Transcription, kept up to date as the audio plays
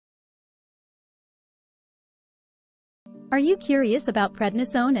Are you curious about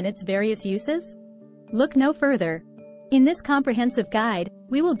prednisone and its various uses? Look no further. In this comprehensive guide,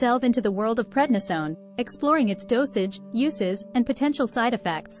 we will delve into the world of prednisone, exploring its dosage, uses, and potential side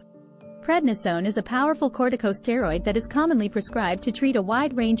effects. Prednisone is a powerful corticosteroid that is commonly prescribed to treat a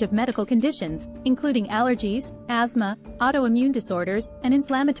wide range of medical conditions, including allergies, asthma, autoimmune disorders, and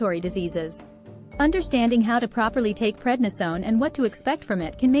inflammatory diseases. Understanding how to properly take prednisone and what to expect from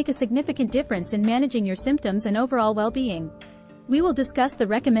it can make a significant difference in managing your symptoms and overall well-being. We will discuss the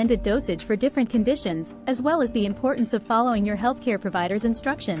recommended dosage for different conditions, as well as the importance of following your healthcare provider's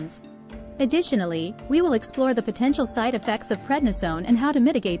instructions. Additionally, we will explore the potential side effects of prednisone and how to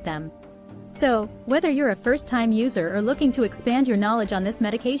mitigate them. So, whether you're a first-time user or looking to expand your knowledge on this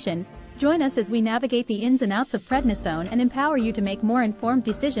medication, join us as we navigate the ins and outs of prednisone and empower you to make more informed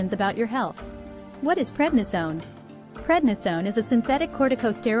decisions about your health. What is prednisone? Prednisone is a synthetic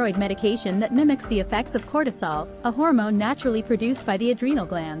corticosteroid medication that mimics the effects of cortisol, a hormone naturally produced by the adrenal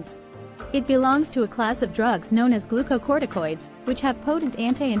glands. It belongs to a class of drugs known as glucocorticoids, which have potent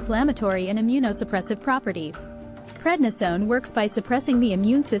anti-inflammatory and immunosuppressive properties. Prednisone works by suppressing the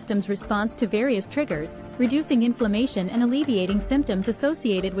immune system's response to various triggers, reducing inflammation and alleviating symptoms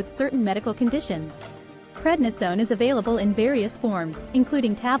associated with certain medical conditions. Prednisone is available in various forms,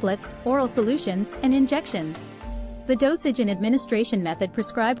 including tablets, oral solutions, and injections. The dosage and administration method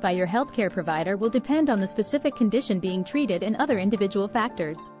prescribed by your healthcare provider will depend on the specific condition being treated and other individual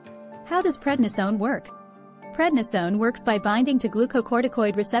factors. How does prednisone work? Prednisone works by binding to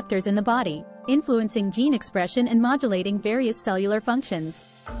glucocorticoid receptors in the body, influencing gene expression and modulating various cellular functions.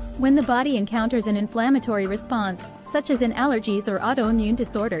 When the body encounters an inflammatory response, such as in allergies or autoimmune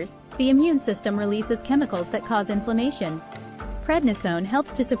disorders, the immune system releases chemicals that cause inflammation. Prednisone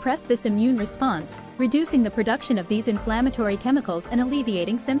helps to suppress this immune response, reducing the production of these inflammatory chemicals and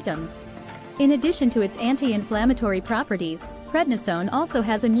alleviating symptoms. In addition to its anti-inflammatory properties, prednisone also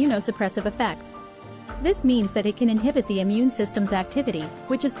has immunosuppressive effects. This means that it can inhibit the immune system's activity,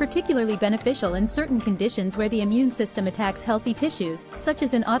 which is particularly beneficial in certain conditions where the immune system attacks healthy tissues, such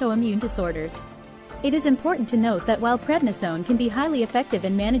as in autoimmune disorders. It is important to note that while prednisone can be highly effective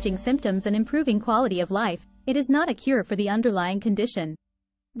in managing symptoms and improving quality of life, it is not a cure for the underlying condition.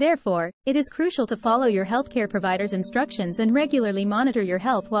 Therefore, it is crucial to follow your healthcare provider's instructions and regularly monitor your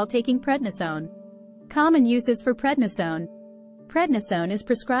health while taking prednisone. Common uses for prednisone. Prednisone is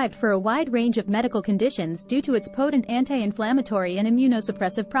prescribed for a wide range of medical conditions due to its potent anti-inflammatory and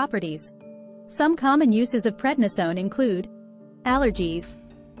immunosuppressive properties. Some common uses of prednisone include allergies.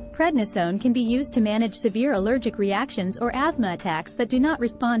 Prednisone can be used to manage severe allergic reactions or asthma attacks that do not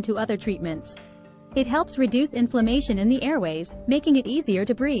respond to other treatments. It helps reduce inflammation in the airways, making it easier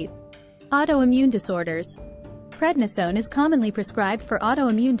to breathe. Autoimmune disorders. Prednisone is commonly prescribed for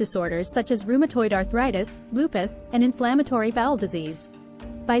autoimmune disorders such as rheumatoid arthritis, lupus, and inflammatory bowel disease.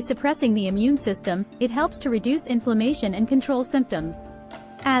 By suppressing the immune system, it helps to reduce inflammation and control symptoms.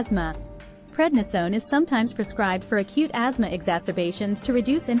 Asthma. Prednisone is sometimes prescribed for acute asthma exacerbations to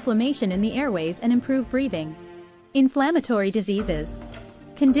reduce inflammation in the airways and improve breathing. Inflammatory diseases.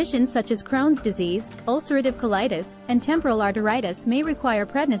 Conditions such as Crohn's disease, ulcerative colitis, and temporal arteritis may require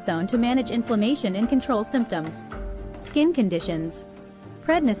prednisone to manage inflammation and control symptoms. Skin conditions.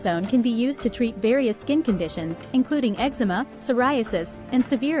 Prednisone can be used to treat various skin conditions, including eczema, psoriasis, and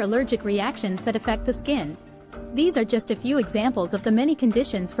severe allergic reactions that affect the skin. These are just a few examples of the many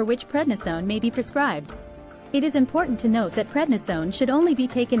conditions for which prednisone may be prescribed. It is important to note that prednisone should only be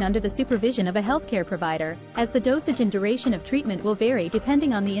taken under the supervision of a healthcare provider, as the dosage and duration of treatment will vary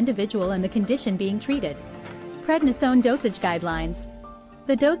depending on the individual and the condition being treated. Prednisone dosage guidelines.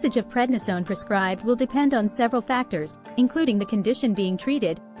 The dosage of prednisone prescribed will depend on several factors, including the condition being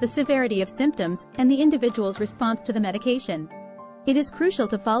treated, the severity of symptoms, and the individual's response to the medication. It is crucial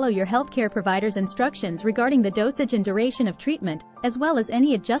to follow your healthcare provider's instructions regarding the dosage and duration of treatment, as well as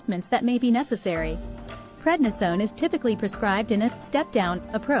any adjustments that may be necessary. Prednisone is typically prescribed in a step-down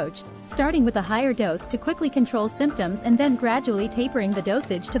approach, starting with a higher dose to quickly control symptoms and then gradually tapering the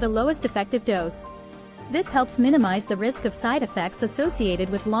dosage to the lowest effective dose. This helps minimize the risk of side effects associated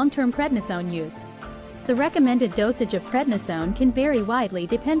with long-term prednisone use. The recommended dosage of prednisone can vary widely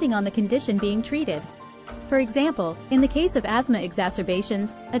depending on the condition being treated. For example, in the case of asthma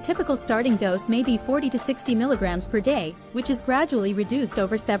exacerbations, a typical starting dose may be 40 to 60 milligrams per day, which is gradually reduced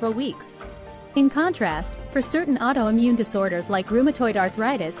over several weeks. In contrast, for certain autoimmune disorders like rheumatoid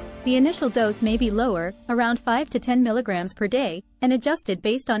arthritis, the initial dose may be lower, around 5 to 10 milligrams per day, and adjusted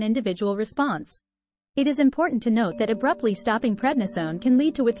based on individual response. It is important to note that abruptly stopping prednisone can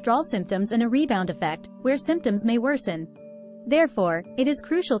lead to withdrawal symptoms and a rebound effect, where symptoms may worsen. Therefore, it is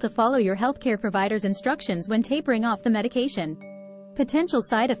crucial to follow your healthcare provider's instructions when tapering off the medication. Potential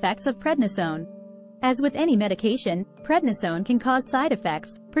side effects of prednisone. As with any medication, prednisone can cause side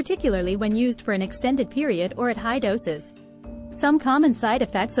effects, particularly when used for an extended period or at high doses. Some common side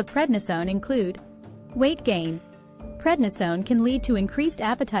effects of prednisone include weight gain. Prednisone can lead to increased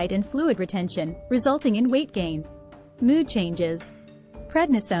appetite and fluid retention, resulting in weight gain. Mood changes.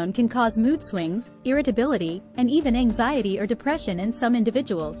 Prednisone can cause mood swings, irritability, and even anxiety or depression in some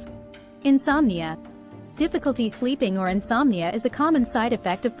individuals. Insomnia. Difficulty sleeping or insomnia is a common side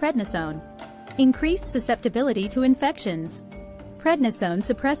effect of prednisone. Increased susceptibility to infections. Prednisone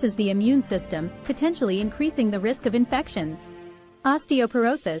suppresses the immune system, potentially increasing the risk of infections.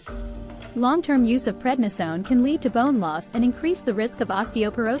 Osteoporosis. Long-term use of prednisone can lead to bone loss and increase the risk of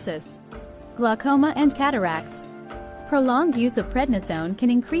osteoporosis. Glaucoma and cataracts. Prolonged use of prednisone can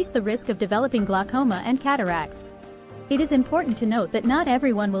increase the risk of developing glaucoma and cataracts. It is important to note that not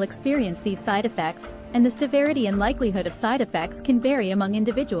everyone will experience these side effects, and the severity and likelihood of side effects can vary among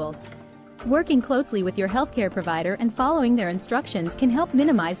individuals. Working closely with your healthcare provider and following their instructions can help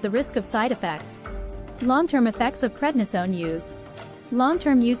minimize the risk of side effects. Long-term effects of prednisone use.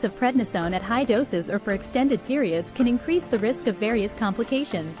 Long-term use of prednisone at high doses or for extended periods can increase the risk of various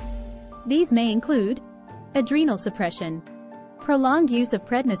complications. These may include adrenal suppression. Prolonged use of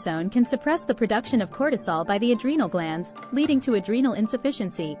prednisone can suppress the production of cortisol by the adrenal glands, leading to adrenal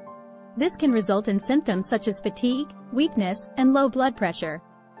insufficiency. This can result in symptoms such as fatigue, weakness, and low blood pressure.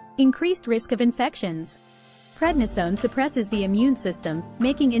 Increased risk of infections. Prednisone suppresses the immune system,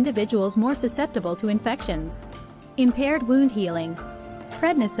 making individuals more susceptible to infections. Impaired wound healing.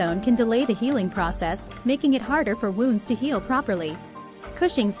 Prednisone can delay the healing process, making it harder for wounds to heal properly.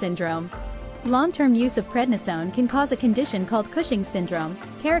 Cushing's syndrome. Long-term use of prednisone can cause a condition called Cushing's syndrome,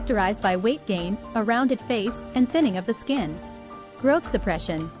 characterized by weight gain, a rounded face, and thinning of the skin. Growth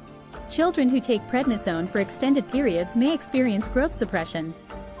suppression. Children who take prednisone for extended periods may experience growth suppression.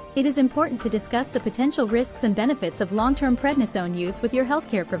 It is important to discuss the potential risks and benefits of long-term prednisone use with your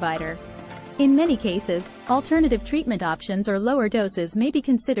healthcare provider. In many cases, alternative treatment options or lower doses may be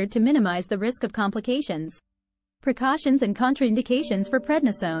considered to minimize the risk of complications. Precautions and contraindications for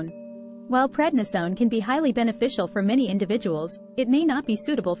prednisone. While prednisone can be highly beneficial for many individuals, it may not be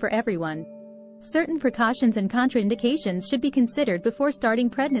suitable for everyone. Certain precautions and contraindications should be considered before starting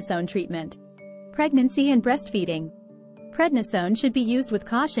prednisone treatment. Pregnancy and breastfeeding. Prednisone should be used with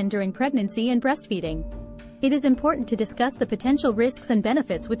caution during pregnancy and breastfeeding. It is important to discuss the potential risks and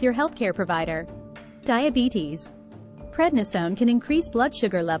benefits with your healthcare provider. Diabetes. Prednisone can increase blood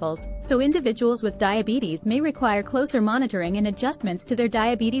sugar levels, so individuals with diabetes may require closer monitoring and adjustments to their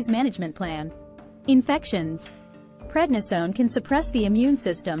diabetes management plan. Infections. Prednisone can suppress the immune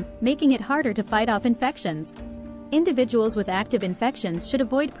system, making it harder to fight off infections. Individuals with active infections should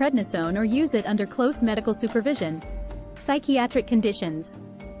avoid prednisone or use it under close medical supervision. Psychiatric conditions.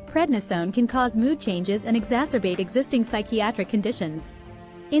 Prednisone can cause mood changes and exacerbate existing psychiatric conditions.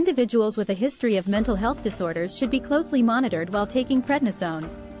 Individuals with a history of mental health disorders should be closely monitored while taking prednisone.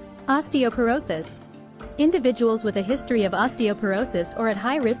 Osteoporosis. Individuals with a history of osteoporosis or at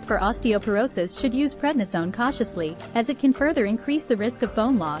high risk for osteoporosis should use prednisone cautiously, as it can further increase the risk of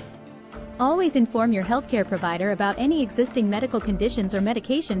bone loss. Always inform your healthcare provider about any existing medical conditions or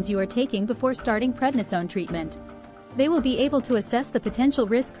medications you are taking before starting prednisone treatment. They will be able to assess the potential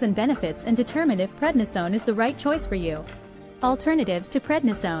risks and benefits and determine if prednisone is the right choice for you. Alternatives to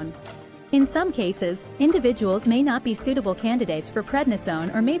prednisone. In some cases, individuals may not be suitable candidates for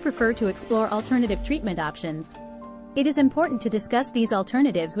prednisone or may prefer to explore alternative treatment options. It is important to discuss these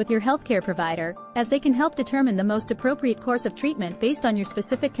alternatives with your healthcare provider, as they can help determine the most appropriate course of treatment based on your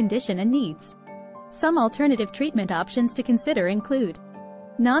specific condition and needs. Some alternative treatment options to consider include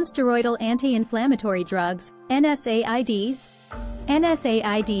nonsteroidal anti-inflammatory drugs, NSAIDs.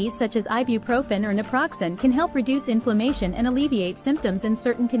 NSAIDs such as ibuprofen or naproxen can help reduce inflammation and alleviate symptoms in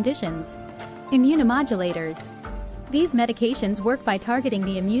certain conditions. Immunomodulators. These medications work by targeting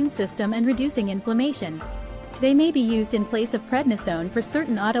the immune system and reducing inflammation. They may be used in place of prednisone for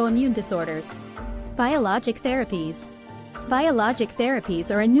certain autoimmune disorders. Biologic therapies. Biologic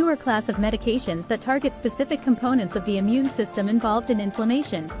therapies are a newer class of medications that target specific components of the immune system involved in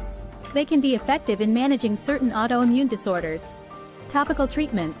inflammation. They can be effective in managing certain autoimmune disorders. Topical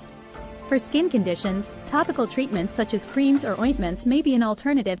treatments. For skin conditions, topical treatments such as creams or ointments may be an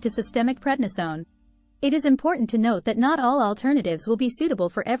alternative to systemic prednisone. It is important to note that not all alternatives will be suitable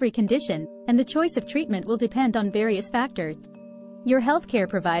for every condition, and the choice of treatment will depend on various factors. Your healthcare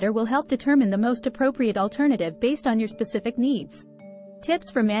provider will help determine the most appropriate alternative based on your specific needs. Tips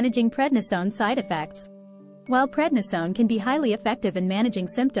for managing prednisone side effects. While prednisone can be highly effective in managing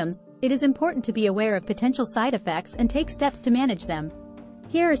symptoms, it is important to be aware of potential side effects and take steps to manage them.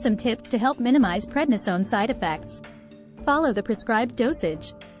 Here are some tips to help minimize prednisone side effects. Follow the prescribed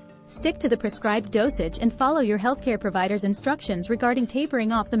dosage. Stick to the prescribed dosage and follow your healthcare provider's instructions regarding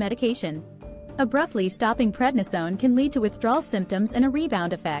tapering off the medication. Abruptly stopping prednisone can lead to withdrawal symptoms and a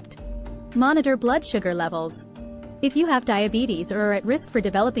rebound effect. Monitor blood sugar levels. If you have diabetes or are at risk for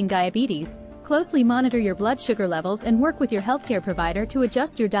developing diabetes, closely monitor your blood sugar levels and work with your healthcare provider to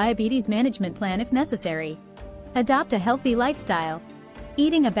adjust your diabetes management plan if necessary. Adopt a healthy lifestyle.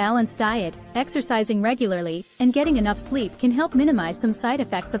 Eating a balanced diet, exercising regularly, and getting enough sleep can help minimize some side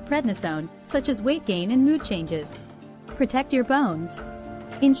effects of prednisone, such as weight gain and mood changes. Protect your bones.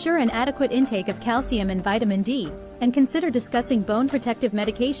 Ensure an adequate intake of calcium and vitamin D, and consider discussing bone protective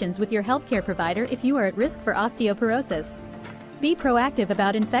medications with your healthcare provider if you are at risk for osteoporosis. Be proactive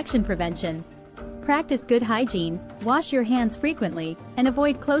about infection prevention. Practice good hygiene, wash your hands frequently, and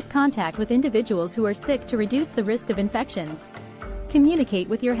avoid close contact with individuals who are sick to reduce the risk of infections. Communicate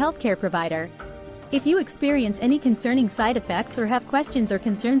with your healthcare provider. If you experience any concerning side effects or have questions or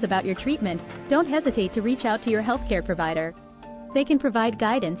concerns about your treatment, don't hesitate to reach out to your healthcare provider. They can provide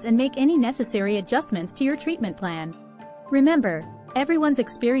guidance and make any necessary adjustments to your treatment plan. Remember, everyone's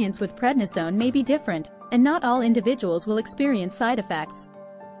experience with prednisone may be different, and not all individuals will experience side effects.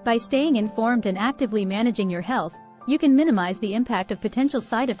 By staying informed and actively managing your health, you can minimize the impact of potential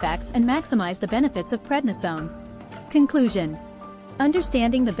side effects and maximize the benefits of prednisone. Conclusion.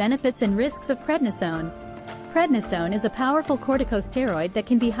 Understanding the benefits and risks of prednisone. Prednisone is a powerful corticosteroid that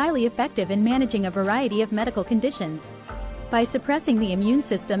can be highly effective in managing a variety of medical conditions. By suppressing the immune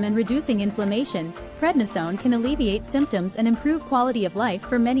system and reducing inflammation, prednisone can alleviate symptoms and improve quality of life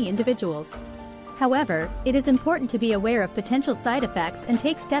for many individuals. However, it is important to be aware of potential side effects and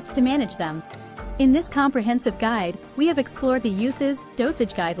take steps to manage them. In this comprehensive guide, we have explored the uses,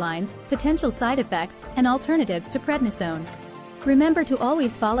 dosage guidelines, potential side effects, and alternatives to prednisone. Remember to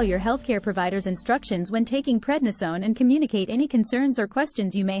always follow your healthcare provider's instructions when taking prednisone and communicate any concerns or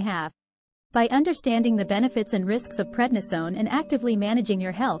questions you may have. By understanding the benefits and risks of prednisone and actively managing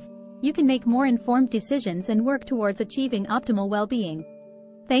your health, you can make more informed decisions and work towards achieving optimal well-being.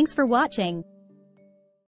 Thanks for watching.